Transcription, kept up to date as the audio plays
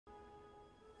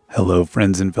Hello,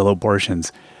 friends and fellow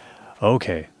Portians.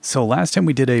 Okay, so last time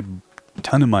we did a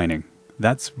ton of mining.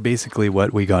 That's basically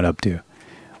what we got up to.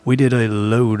 We did a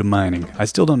load of mining. I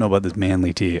still don't know about this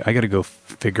manly tea. I gotta go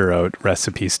figure out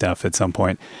recipe stuff at some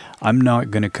point. I'm not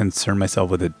gonna concern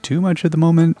myself with it too much at the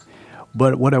moment,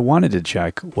 but what I wanted to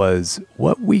check was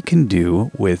what we can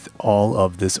do with all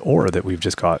of this ore that we've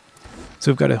just got.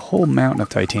 So we've got a whole mountain of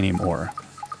titanium ore.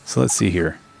 So let's see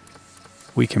here.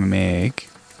 We can make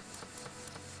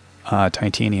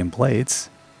titanium plates.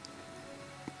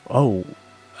 Oh,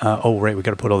 right, we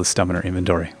got to put all this stuff in our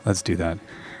inventory. Let's do that.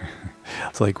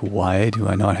 It's like, why do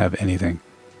I not have anything?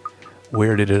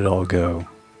 Where did it all go?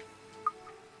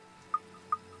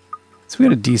 So we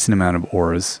got a decent amount of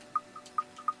ores.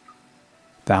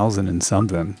 1,000 and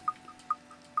something.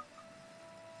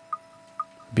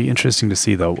 Be interesting to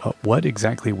see, though, what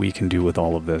exactly we can do with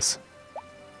all of this.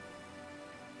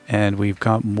 And we've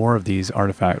got more of these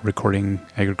artifact recording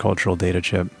agricultural data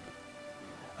chip.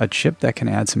 A chip that can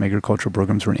add some agricultural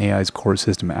programs where an AI's core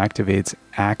system activates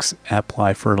AX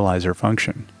apply fertilizer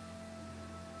function.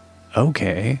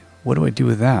 Okay, what do I do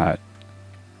with that?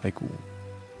 Like,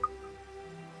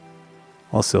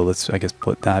 also, let's, I guess,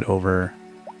 put that over.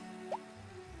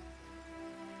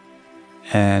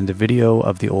 And a video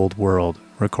of the old world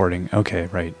recording. Okay,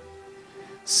 right.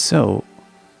 So,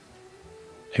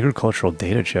 agricultural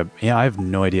data chip. Yeah, I have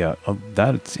no idea. Oh,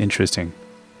 that's interesting.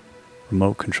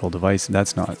 Remote control device.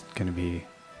 That's not going to be...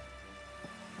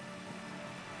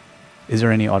 Is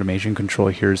there any automation control?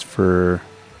 Here's for...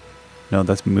 No,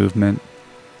 that's movement.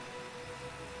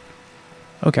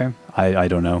 Okay. I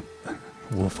don't know.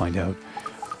 We'll find out.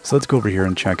 So let's go over here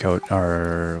and check out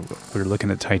our... We're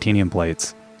looking at titanium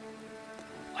plates.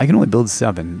 I can only build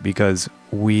 7 because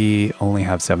we only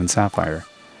have 7 sapphire.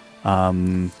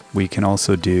 We can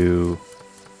also do...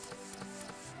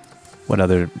 What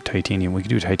other titanium? We could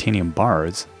do titanium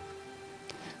bars.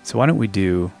 So why don't we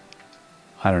do,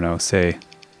 I don't know, say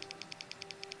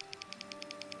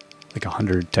like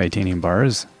 100 titanium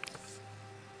bars.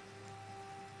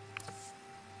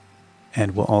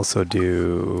 And we'll also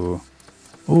do...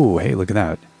 Ooh, hey, look at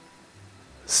that.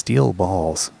 Steel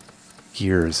balls,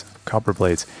 gears, copper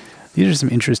plates. These are some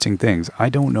interesting things. I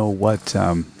don't know what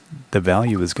the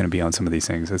value is going to be on some of these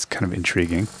things. It's kind of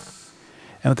intriguing.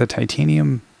 And with the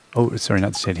titanium... Oh, sorry,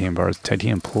 not the titanium bars,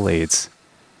 titanium plates.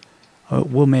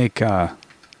 We'll make,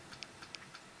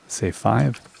 say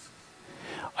 5.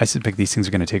 I suspect these things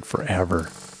are going to take forever.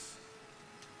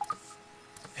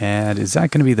 And is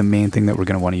that going to be the main thing that we're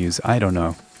going to want to use? I don't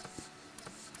know.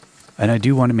 And I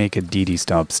do want to make a DD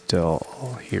stop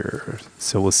still here.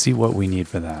 So we'll see what we need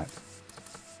for that.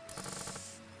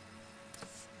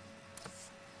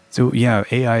 So yeah,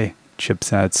 AI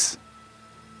chipsets.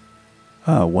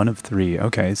 Oh, 1 of 3.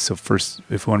 Okay, so first,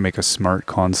 if we want to make a smart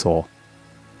console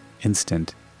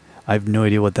instant, I have no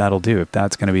idea what that'll do. If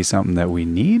that's going to be something that we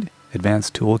need.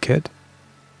 Advanced toolkit.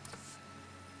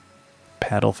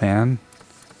 Paddle fan.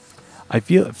 I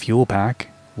feel fuel pack.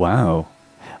 Wow.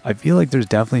 I feel like there's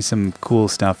definitely some cool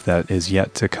stuff that is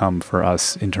yet to come for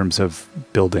us in terms of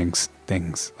building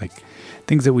things. Like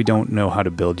things that we don't know how to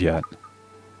build yet.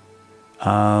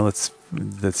 Let's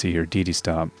see here. DD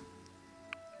stop.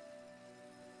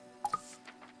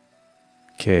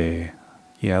 Okay,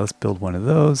 yeah, let's build one of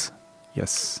those.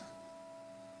 Yes.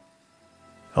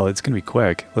 Oh, it's going to be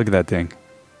quick. Look at that thing.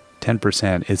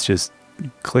 10%. It's just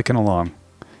clicking along.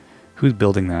 Who's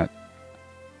building that?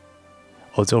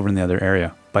 Oh, it's over in the other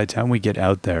area. By the time we get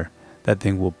out there, that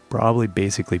thing will probably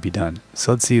basically be done.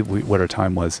 So let's see what our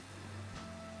time was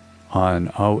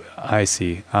on... Oh, I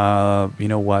see. You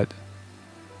know what?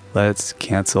 Let's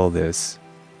cancel this.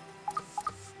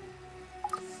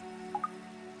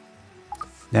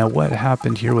 Now, what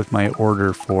happened here with my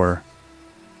order for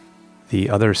the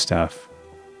other stuff?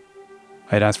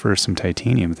 I'd asked for some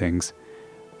titanium things.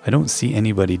 I don't see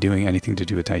anybody doing anything to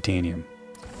do with titanium.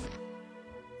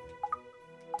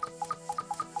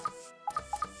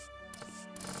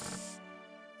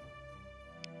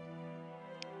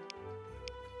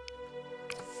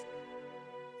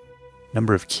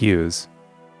 Number of queues.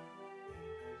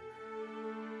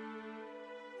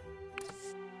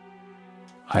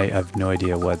 I have no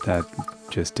idea what that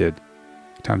just did.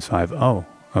 Times 5. Oh,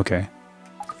 okay.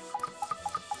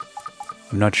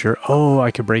 I'm not sure. Oh,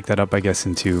 I could break that up, I guess,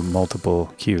 into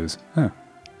multiple queues. Huh.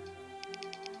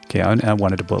 Okay, I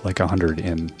wanted to put like 100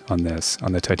 in on this,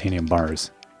 on the titanium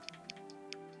bars.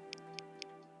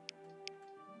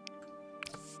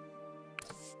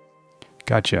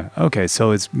 Gotcha. Okay,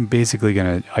 so it's basically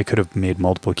gonna... I could have made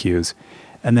multiple queues.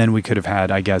 And then we could have had,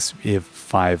 I guess, if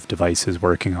 5 devices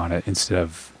working on it instead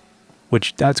of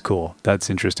which that's cool. That's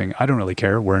interesting. I don't really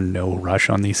care. We're in no rush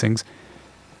on these things,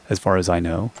 as far as I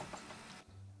know.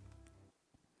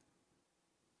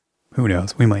 Who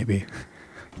knows? We might be.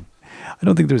 I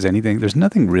don't think there's anything. There's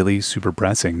nothing really super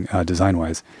pressing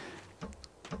design-wise.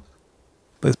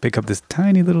 Let's pick up this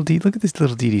tiny little D. Look at this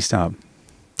little DD stop.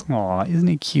 Aw, isn't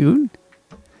it cute?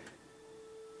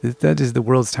 That is the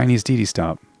world's tiniest DD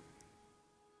stop.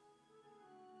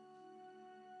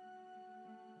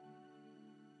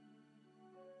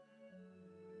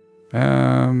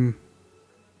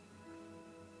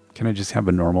 Can I just have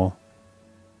a normal?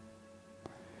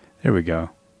 There we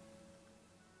go.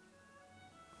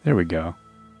 There we go.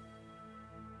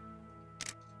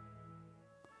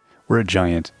 We're a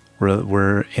giant.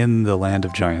 We're in the land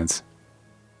of giants.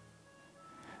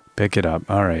 Pick it up.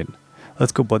 All right.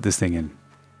 Let's go put this thing in.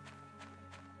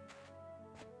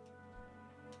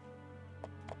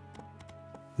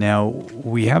 Now,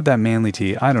 we have that manly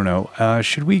tea. I don't know.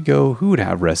 Should we go... Who would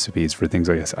have recipes for things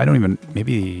like this? I don't even...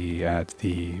 Maybe at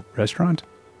the restaurant?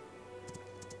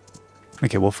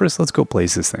 Okay, well, first let's go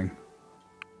place this thing.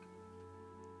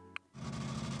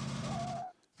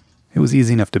 It was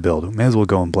easy enough to build. May as well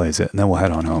go and place it, and then we'll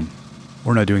head on home.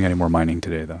 We're not doing any more mining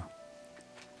today, though.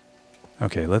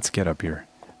 Okay, let's get up here.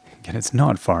 Again, it's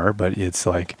not far, but it's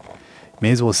like... May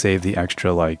as well save the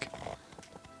extra, like...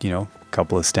 You know,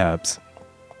 couple of steps.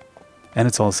 And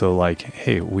it's also like,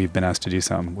 hey, we've been asked to do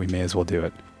something. We may as well do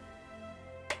it.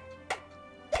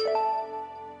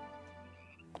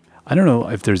 I don't know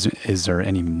if there's... Is there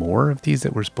any more of these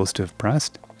that we're supposed to have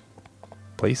pressed?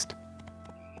 Placed?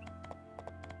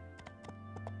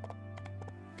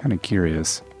 Kind of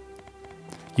curious.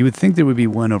 You would think there would be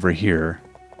one over here.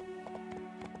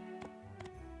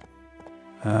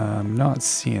 I'm not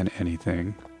seeing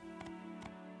anything.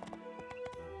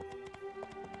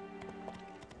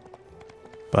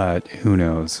 But who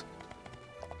knows?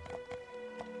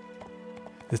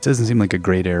 This doesn't seem like a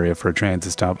great area for a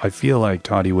transit stop. I feel like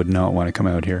Toddy would not want to come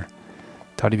out here.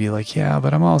 Toddy be like, yeah,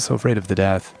 but I'm also afraid of the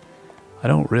death. I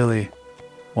don't really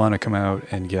want to come out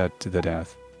and get to the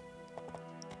death.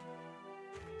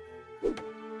 What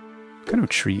kind of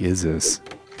tree is this?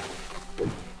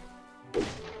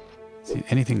 See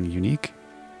anything unique?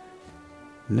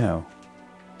 No.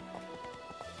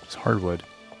 Just hardwood.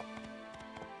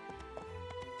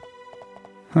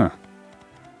 Huh.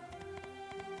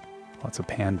 Lots of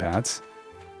pan bats.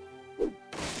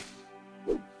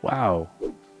 Wow.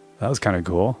 That was kind of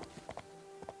cool.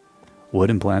 Wood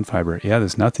and plant fiber. Yeah,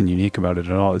 there's nothing unique about it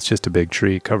at all. It's just a big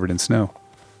tree covered in snow.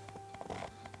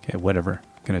 Okay, whatever.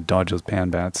 Gonna dodge those pan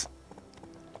bats.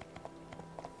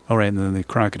 Alright, and then the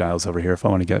crocodiles over here if I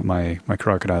want to get my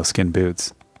crocodile skin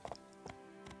boots.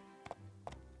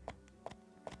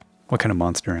 What kind of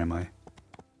monster am I?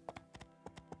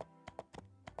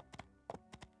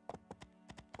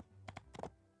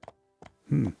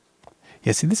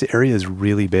 Yeah, see, this area is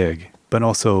really big, but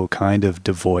also kind of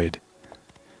devoid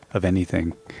of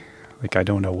anything. Like, I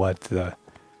don't know what the...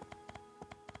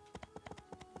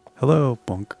 Hello,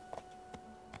 Bonk.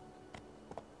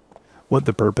 What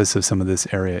the purpose of some of this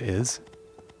area is.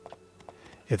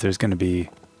 If there's going to be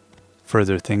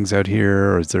further things out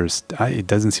here, or is there... it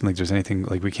doesn't seem like there's anything...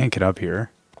 Like, we can't get up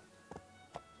here.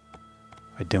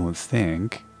 I don't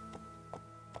think.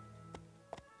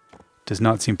 Does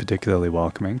not seem particularly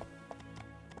welcoming.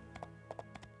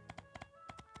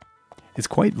 It's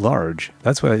quite large.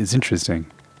 That's why it's interesting.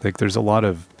 Like there's a lot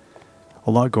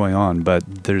going on,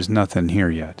 but there's nothing here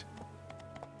yet.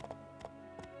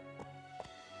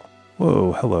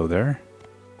 Whoa, hello there.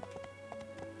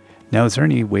 Now, is there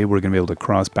any way we're going to be able to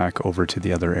cross back over to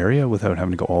the other area without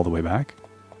having to go all the way back?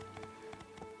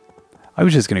 I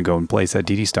was just going to go and place that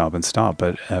DD stop and stop,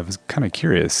 but I was kind of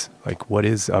curious. Like, what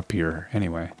is up here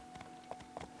anyway?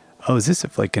 Oh, is this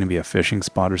like going to be a fishing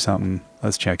spot or something?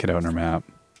 Let's check it out on our map.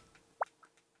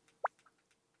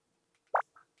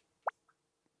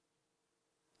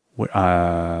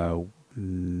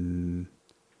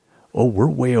 Oh, we're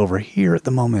way over here at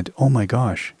the moment. Oh my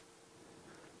gosh.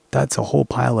 That's a whole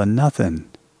pile of nothing.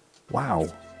 Wow.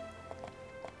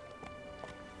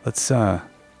 Let's, I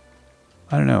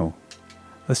don't know.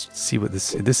 Let's see what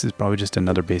this is probably just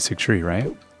another basic tree,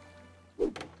 right?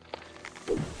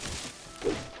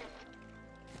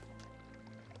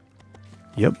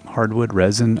 Yep, hardwood,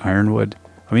 resin, ironwood.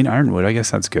 I mean, ironwood, I guess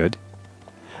that's good.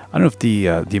 I don't know if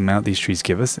the amount these trees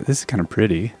give us. This is kind of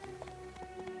pretty.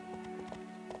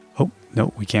 Oh,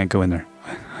 no, we can't go in there.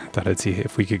 I thought I'd see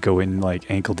if we could go in like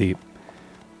ankle deep.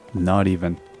 Not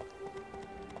even.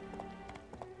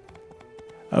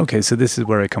 Okay, so this is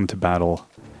where I come to battle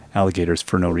alligators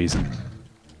for no reason.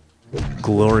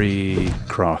 glory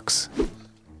crocs.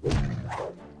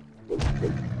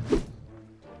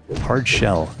 Hard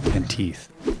shell and teeth.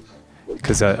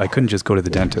 Because I couldn't just go to the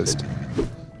dentist.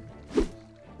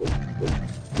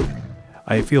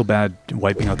 I feel bad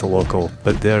wiping out the local,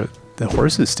 but the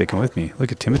horse is sticking with me.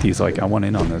 Look at Timothy's like, I want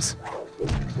in on this.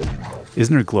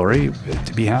 Isn't there glory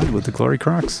to be had with the glory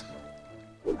crocs?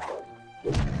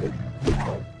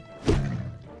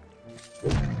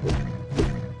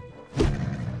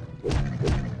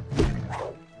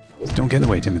 Just don't get in the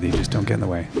way, Timothy. Just don't get in the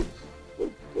way.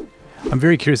 I'm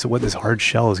very curious of what this hard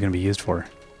shell is going to be used for.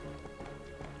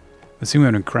 Assuming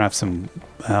I'm going to craft some...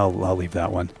 I'll leave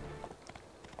that one.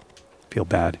 Feel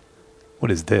bad.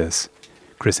 What is this?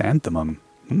 Chrysanthemum.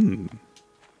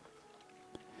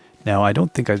 Now, I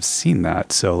don't think I've seen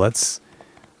that, so let's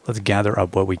gather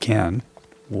up what we can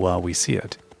while we see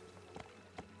it.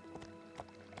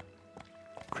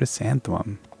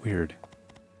 Chrysanthemum. Weird.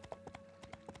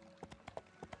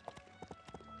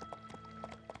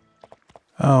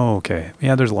 Oh, okay.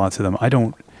 Yeah, there's lots of them. I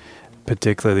don't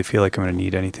particularly feel like I'm going to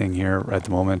need anything here at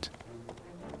the moment.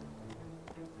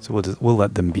 So we'll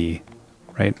let them be,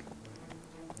 right?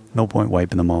 No point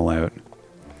wiping them all out.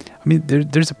 I mean,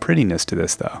 there's a prettiness to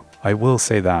this, though. I will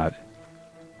say that.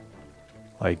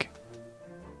 Like,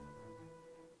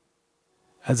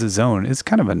 as a zone, it's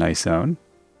kind of a nice zone.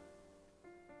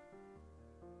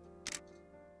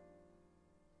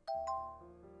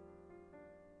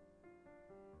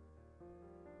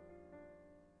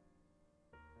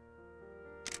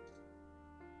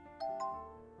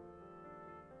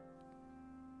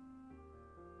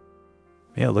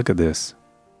 Yeah, look at this.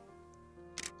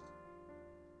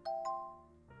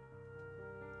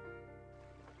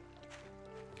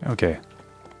 Okay.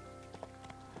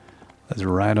 Let's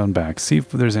ride on back. See if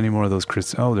there's any more of those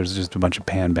Oh, there's just a bunch of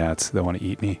pan bats that want to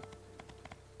eat me.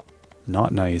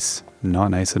 Not nice. Not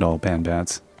nice at all, pan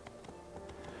bats.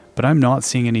 But I'm not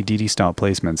seeing any DD stop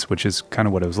placements, which is kind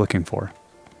of what I was looking for.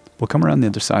 We'll come around the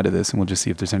other side of this and we'll just see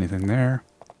if there's anything there.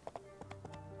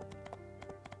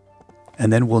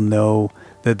 And then we'll know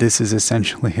that this is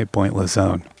essentially a pointless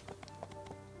zone.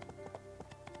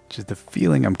 Just the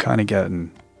feeling I'm kind of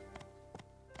getting.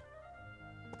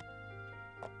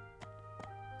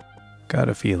 Got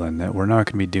a feeling that we're not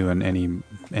going to be doing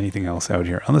anything else out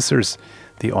here. Unless there's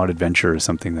the odd adventure or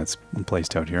something that's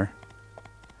placed out here.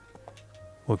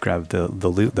 We'll grab the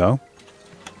loot though.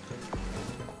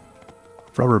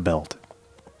 Rubber belt.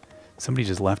 Somebody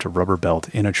just left a rubber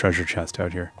belt in a treasure chest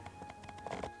out here.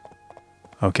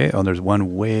 Okay, oh, there's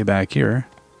one way back here.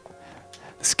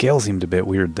 The scale seemed a bit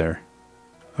weird there.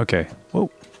 Okay,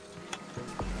 whoa.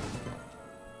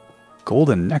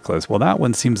 Golden necklace. Well, that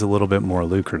one seems a little bit more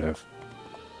lucrative.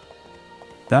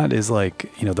 That is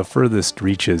like, you know, the furthest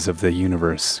reaches of the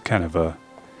universe kind of a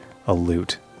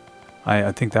loot.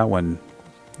 I think that one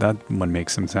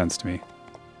makes some sense to me.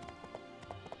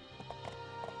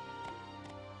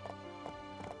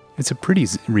 It's a pretty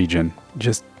region,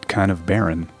 just kind of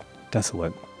barren.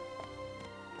 Desolate.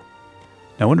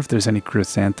 Now I wonder if there's any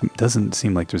chrysanthemum. Doesn't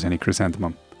seem like there's any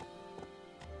chrysanthemum.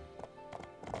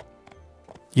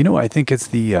 You know, I think it's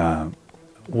the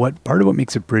part of what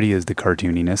makes it pretty is the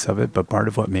cartooniness of it, but part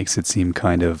of what makes it seem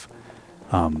kind of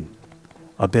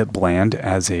a bit bland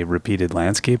as a repeated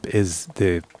landscape is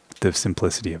the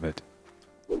simplicity of it.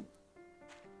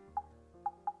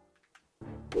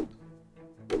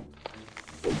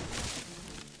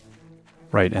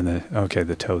 Right, and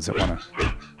the toads that wanna...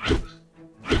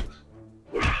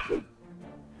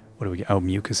 What do we get? Oh,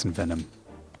 mucus and venom.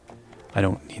 I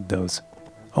don't need those.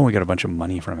 Oh, we got a bunch of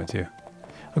money from it too.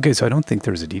 Okay, so I don't think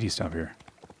there's a DD stop here.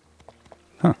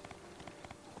 Huh.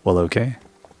 Well, okay.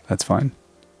 That's fine.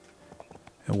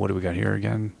 And what do we got here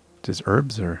again? Just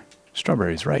herbs or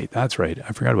strawberries? Right, that's right.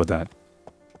 I forgot about that.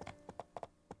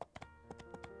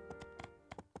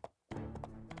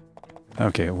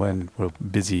 Okay, when we're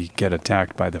busy get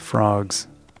attacked by the frogs.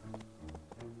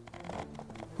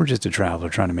 We're just a traveler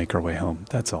trying to make our way home.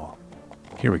 That's all.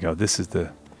 Here we go. This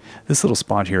little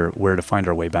spot here where to find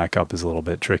our way back up is a little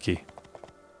bit tricky.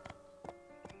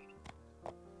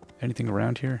 Anything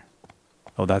around here?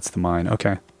 Oh, that's the mine.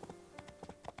 Okay.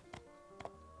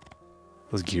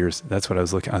 Those gears. That's what I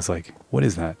was looking. I was like, what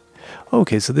is that? Oh,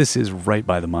 okay, so this is right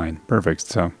by the mine. Perfect.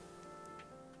 So,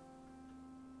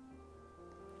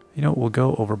 you know, we'll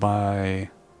go over by...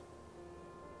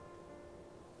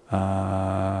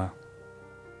 yeah,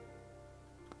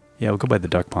 we'll go by the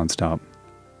duck pond stop.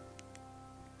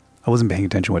 I wasn't paying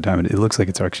attention what time it looks like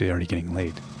it's actually already getting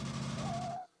late.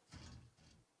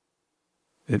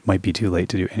 It might be too late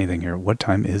to do anything here. What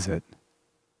time is it?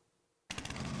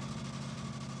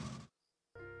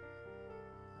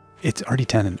 It's already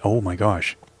 10 and oh my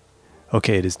gosh.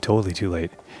 Okay, it is totally too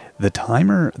late. The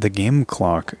timer, the game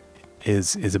clock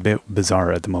is a bit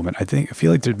bizarre at the moment. I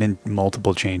feel like there's been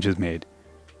multiple changes made.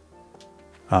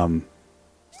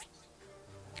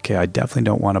 Okay, I definitely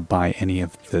don't want to buy any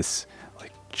of this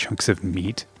like chunks of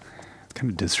meat. It's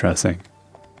kind of distressing.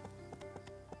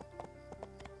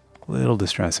 A little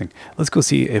distressing. Let's go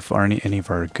see if any of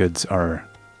our goods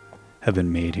have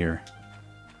been made here.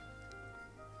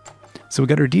 So we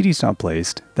got our DD stop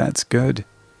placed. That's good.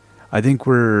 I think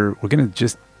we're gonna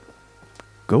just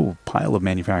go pile of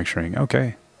manufacturing.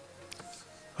 Okay.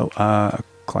 Oh,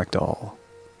 collect all.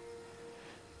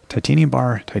 Titanium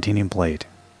bar, titanium plate.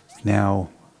 Now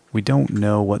we don't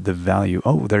know what the value.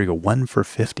 Oh, there you go. 1 for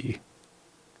 50.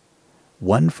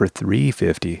 1 for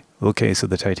 350. Okay, so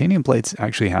the titanium plates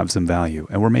actually have some value,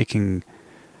 and we're making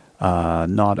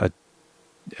not a.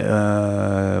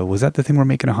 Was that the thing we're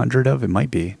making 100 of? It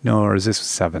might be. No, or is this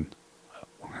 7?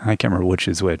 I can't remember which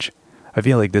is which. I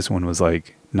feel like this one was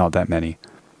like not that many.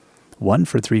 1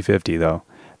 for 350 though.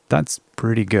 That's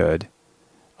pretty good.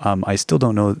 I still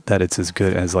don't know that it's as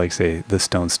good as like say the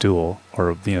stone stool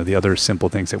or you know the other simple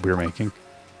things that we were making.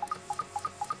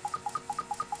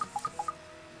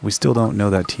 We still don't know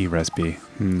that tea recipe.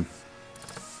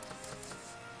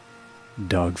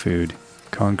 Dog food,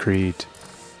 concrete.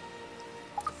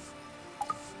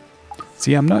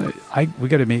 See, we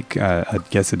got to make, I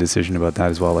guess, a decision about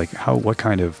that as well. Like, what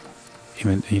kind of,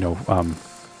 you know,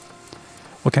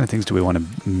 what kind of things do we want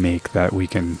to make that we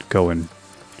can go and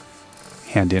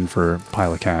hand in for a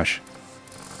pile of cash?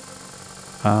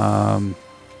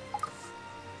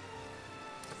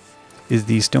 Is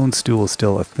the stone stool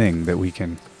still a thing that we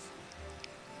can?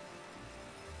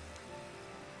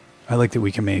 I like that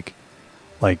we can make,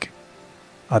 like,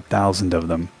 1,000 of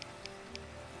them.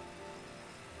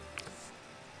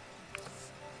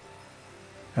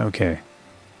 Okay.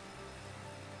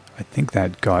 I think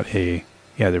that got a...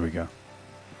 Yeah, there we go.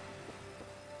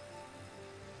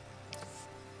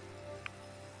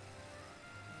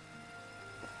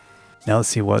 Now let's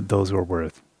see what those were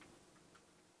worth.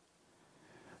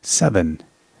 7.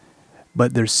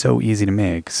 But they're so easy to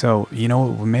make. So, you know,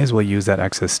 we may as well use that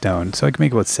excess stone. So I can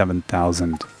make about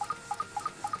 7,000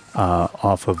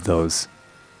 off of those.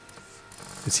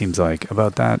 It seems like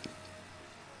about that.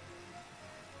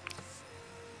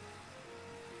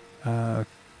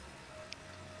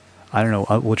 I don't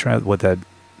know. We'll try what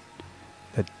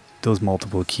those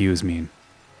multiple queues mean.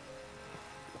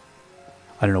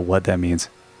 I don't know what that means.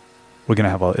 We're gonna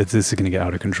have this is gonna get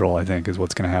out of control. I think is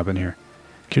what's gonna happen here.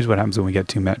 Here's what happens when we get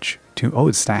too much. Oh,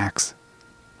 it stacks.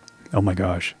 Oh my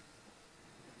gosh.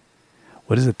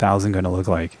 What is 1,000 gonna look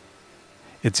like?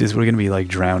 It's just we're gonna be like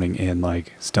drowning in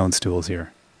like stone stools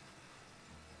here.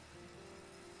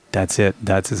 That's it.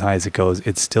 That's as high as it goes.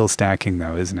 It's still stacking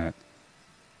though, isn't it?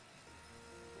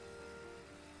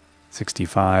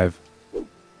 65.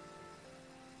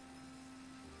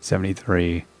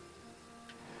 73.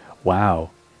 Wow.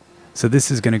 So this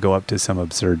is going to go up to some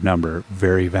absurd number.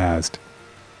 Very vast.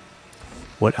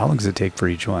 How long does it take for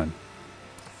each one?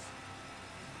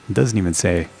 It doesn't even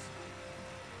say.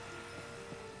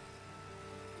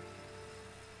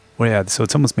 Well, yeah, so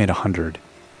it's almost made 100.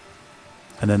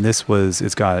 And then this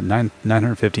it's got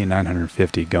 950 and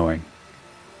 950 going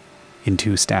in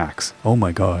 2 stacks. Oh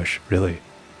my gosh, really?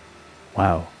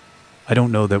 Wow. I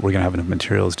don't know that we're going to have enough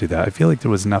materials to do that. I feel like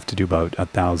there was enough to do about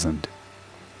 1,000.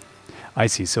 I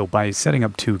see. So by setting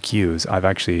up 2 queues, I've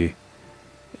actually,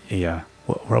 yeah,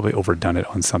 probably overdone it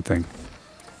on something.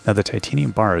 Now the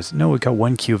titanium bars, no, we got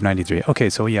 1 queue of 93. Okay,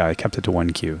 so yeah, I kept it to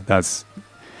 1 queue. That's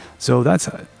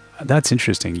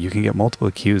interesting. You can get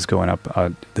multiple queues going up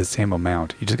the same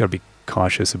amount. You just got to be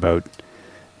cautious about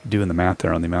doing the math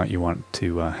there on the amount you want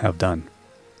to have done.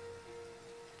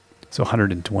 So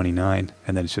 129,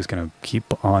 and then it's just going to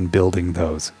keep on building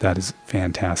those. That is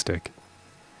fantastic.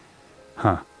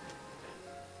 Huh.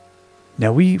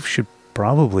 Now we should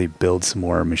probably build some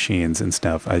more machines and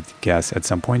stuff, I guess, at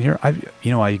some point here.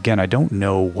 Again, I don't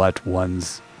know what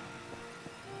ones...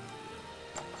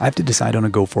 I have to decide on a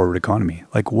go-forward economy.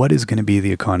 Like, what is going to be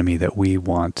the economy that we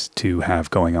want to have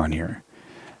going on here?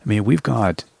 I mean, we've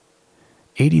got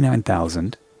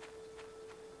 89,000.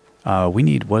 We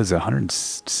need, what is it,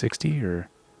 160 or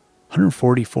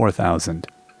 144,000.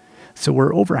 So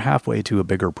we're over halfway to a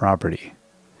bigger property.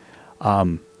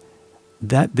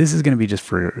 This is going to be just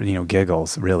for,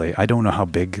 giggles, really. I don't know how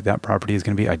big that property is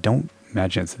going to be. I don't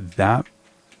imagine it's that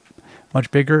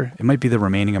much bigger. It might be the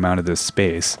remaining amount of this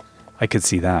space. I could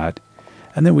see that.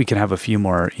 And then we can have a few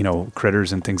more,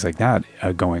 critters and things like that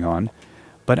going on.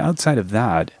 But outside of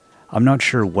that, I'm not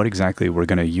sure what exactly we're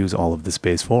going to use all of the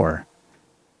space for.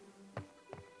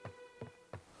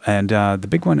 And the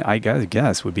big one, I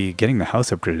guess, would be getting the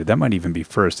house upgraded. That might even be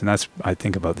first, and that's, I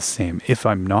think, about the same, if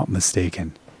I'm not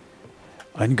mistaken.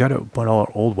 I got to put all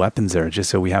our old weapons there just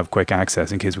so we have quick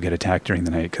access in case we get attacked during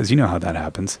the night, because you know how that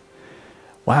happens.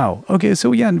 Wow. Okay,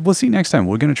 so yeah, we'll see next time.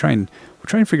 We're going to try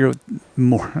and figure out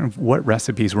more of what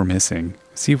recipes we're missing.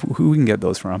 See who we can get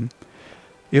those from.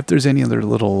 If there's any other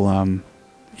little,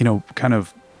 you know, kind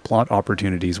of plot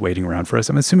opportunities waiting around for us.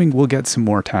 I'm assuming we'll get some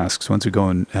more tasks once we go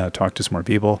and talk to some more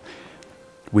people.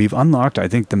 We've unlocked, I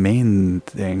think, the main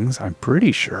things. I'm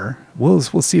pretty sure. We'll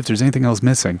see if there's anything else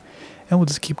missing. And we'll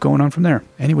just keep going on from there.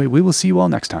 Anyway, we will see you all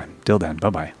next time. Till then,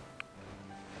 bye-bye.